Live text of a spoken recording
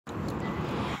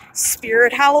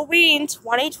Spirit Halloween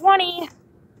 2020.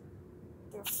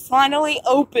 They're finally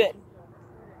open.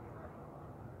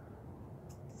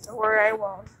 Don't worry, I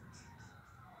won't.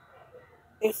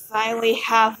 They finally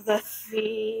have the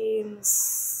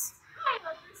themes.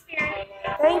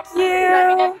 Thank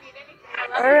you.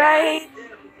 Alright.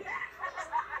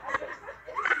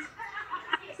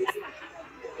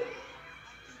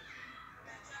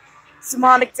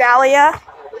 Demonic Dahlia.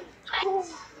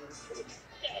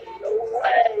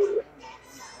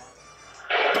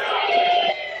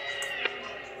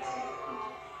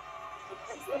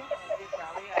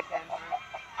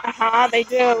 They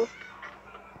do.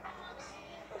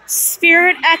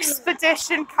 Spirit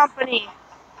Expedition Company.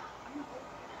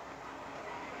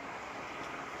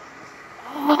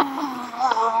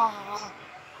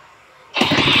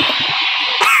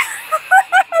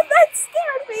 That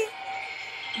scared me.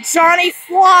 Johnny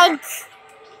Flunk.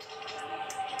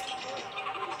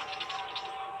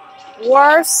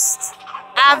 Worst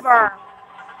ever.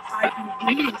 I've been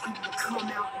waiting for you to come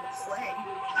out and play.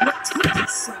 What took you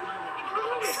so long?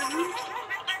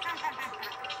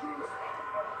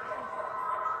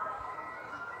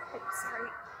 Sorry.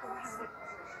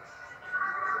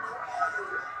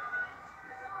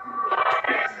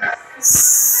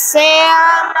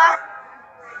 Sam.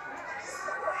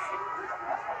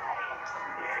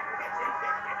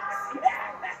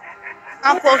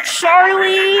 Uncle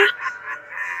Charlie.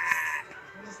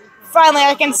 Finally,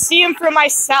 I can see him for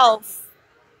myself.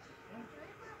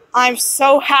 I'm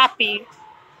so happy.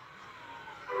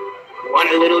 Want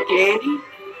a little candy?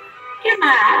 Come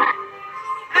on.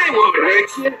 I won't hurt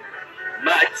you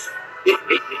much.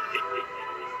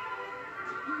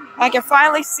 I can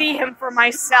finally see him for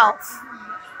myself.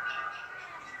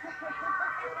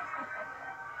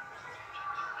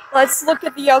 Let's look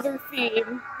at the other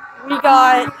theme. We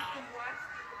got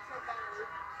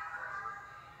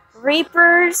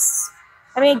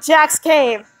Jack's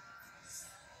Cave.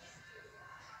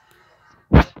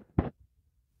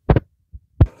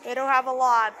 They don't have a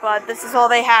lot, but this is all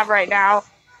they have right now.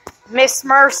 Miss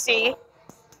Mercy.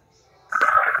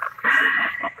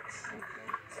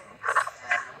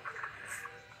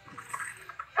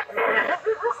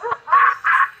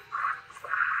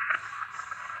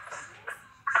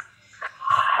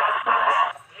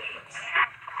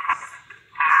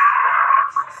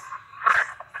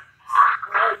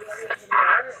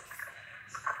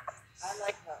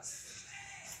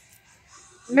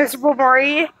 Miserable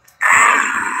Marie.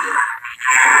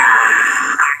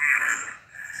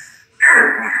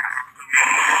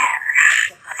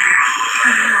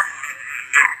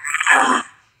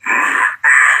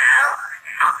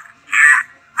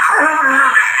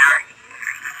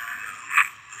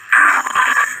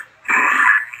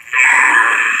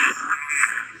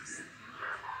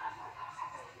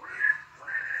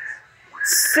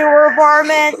 Sewer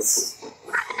varmints.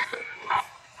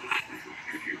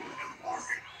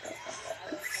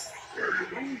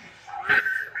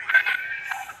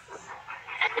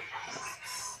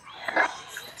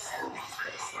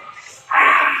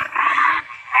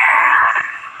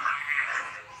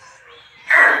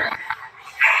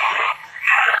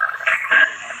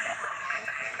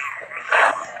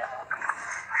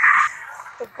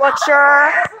 The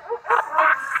butcher.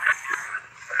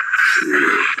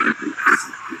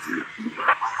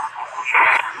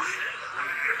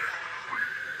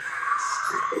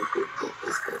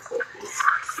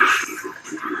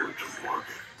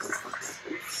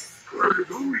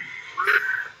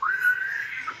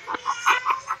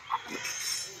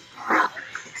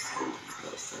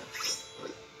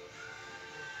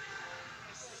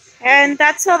 And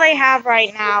that's all they have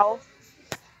right now.